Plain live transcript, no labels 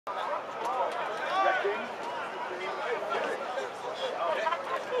Timmy,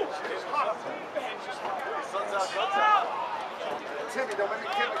 don't make me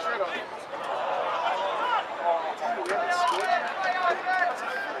take my shirt off. Timmy, we haven't scored yet.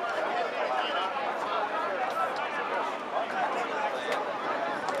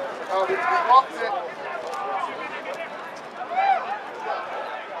 Oh, we blocked it.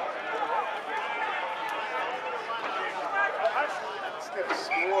 Let's get a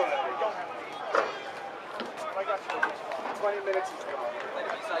score. 20 minutes is gone.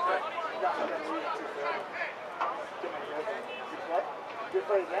 You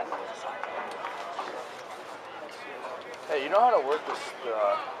play again? Hey, you know how to work this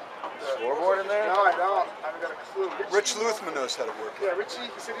scoreboard in there? No, I don't. I haven't got a clue. Rich Luthman knows how to work it. Yeah, Richie,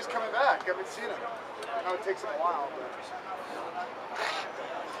 he said he's coming back. I haven't seen him. I know it takes him a while, but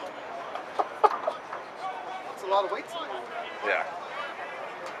it's a lot of weight to move. Yeah.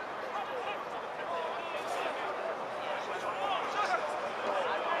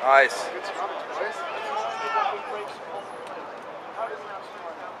 Nice. Good scrummage, boys.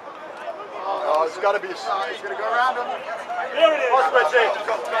 Oh, it's got to be. He's going to go around him. Here it is.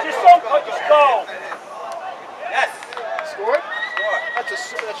 Just don't cut the skull. Yes. Scored?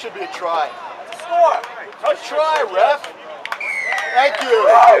 That should be a try. Score. A try, ref. Thank you.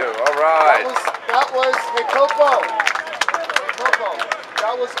 Thank you. All right. That was hey, Copo.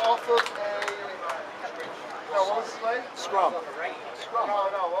 That was off of a. No, what was the play? Scrum. No.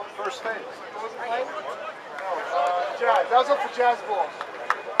 What was first phase? What was the play? No, Jazz. That was up for Jazz ball.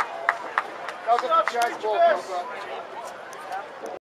 That was up for Jazz ball.